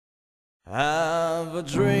Have a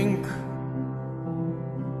drink,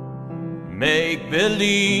 make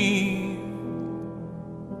believe.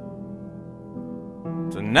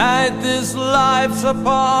 Tonight this life's a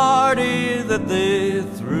party that they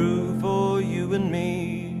threw for you and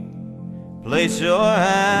me. Place your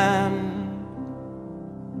hand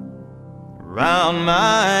around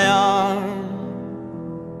my arm.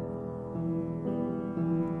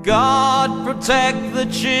 God protect the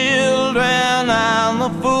children and the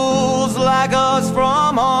fools like us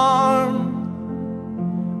from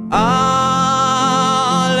harm. Hallelujah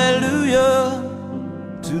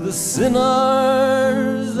to the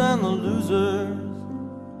sinners and the losers.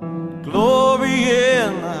 Glory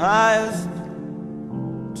in the highest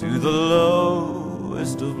to the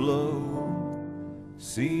lowest of low.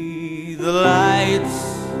 See the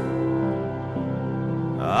lights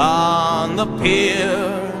on the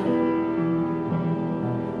pier.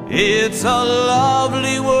 It's a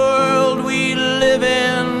lovely world we live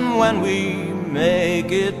in when we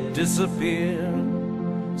make it disappear.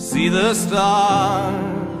 See the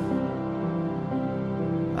stars,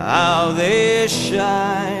 how they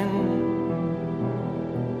shine.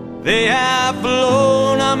 They have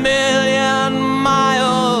flown 1,000,000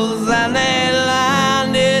 miles and they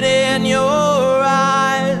landed in your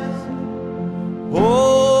eyes.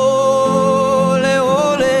 Holy,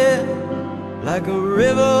 holy, like a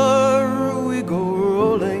river we go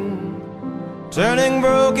rolling, turning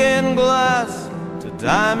broken glass to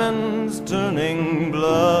diamonds, turning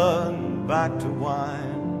blood back to wine.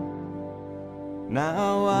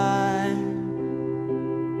 Now I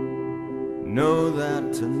know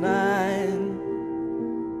that tonight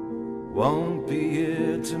won't be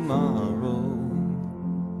here tomorrow.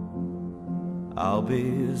 I'll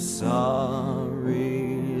be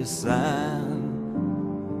sorry, sad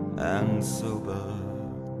and sober.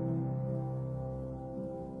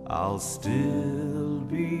 I'll still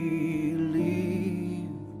believe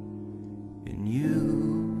in you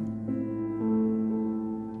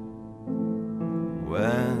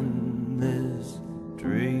when this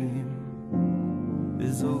dream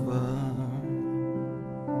is over.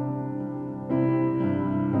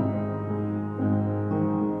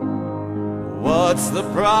 What's the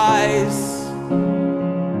price?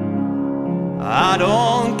 I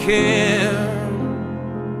don't care.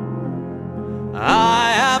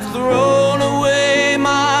 I have thrown away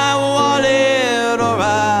my wallet, or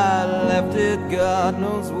I left it God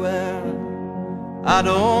knows where. I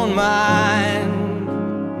don't mind,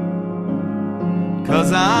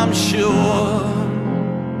 'cause I'm sure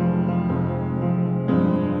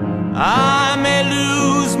I may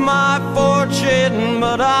lose my fortune,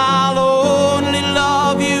 but I'll only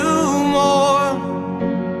love you more.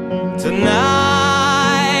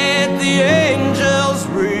 Tonight the angels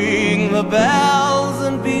ring the bells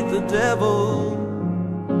and beat the devil,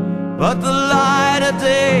 but the light of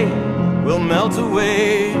day will melt away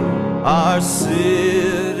our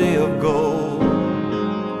city of gold.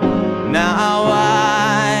 Now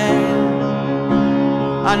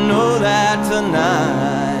I know that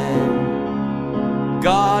tonight,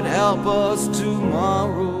 God help us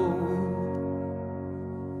tomorrow,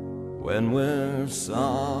 when we're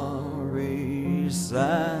sorry,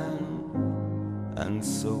 sad and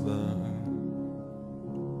sober,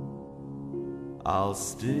 I'll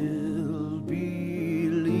still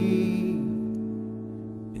believe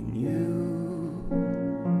in you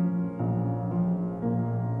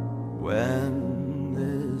when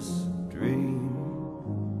this dream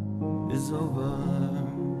is over.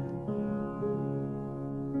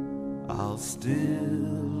 I'll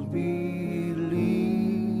still be